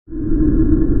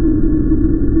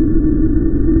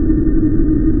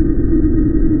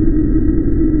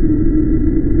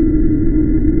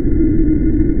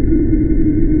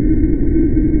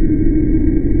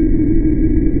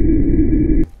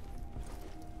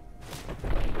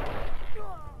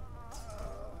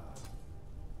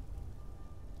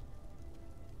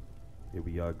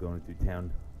we are going through town.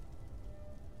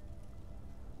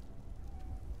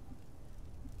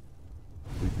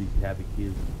 We wreak havoc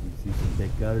here. We see some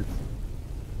dead guards.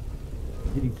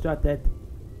 Did he start that?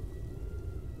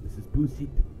 This is bullshit.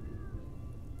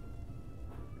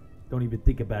 Don't even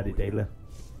think about it, Ayla.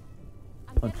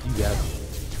 Punch you out.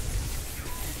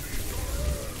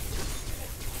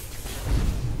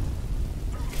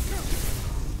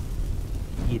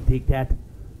 You take that?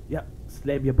 Yep.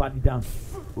 Slam your body down.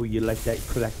 Oh, you like that?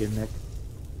 Crack your neck.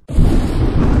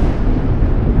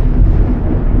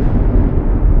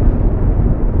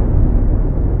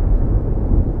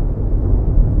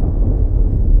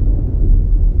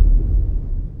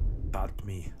 About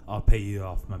me. I'll pay you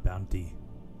off my bounty.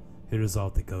 Here is all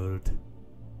the gold.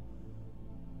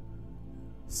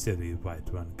 Silly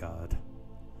white-run guard.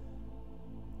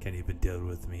 Can't even deal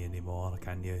with me anymore,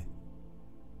 can you?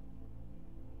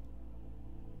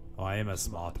 Oh, I am a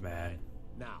smart man.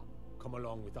 Now, come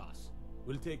along with us.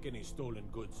 We'll take any stolen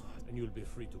goods, and you'll be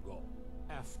free to go.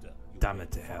 After you Damn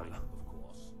it to hell. of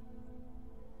course.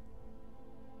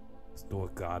 Store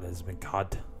guard has been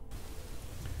cut.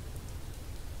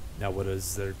 Now what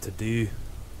is there to do?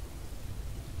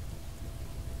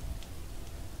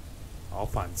 I'll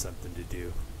find something to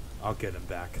do. I'll get him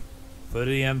back. For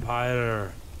the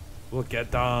Empire! We'll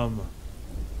get them!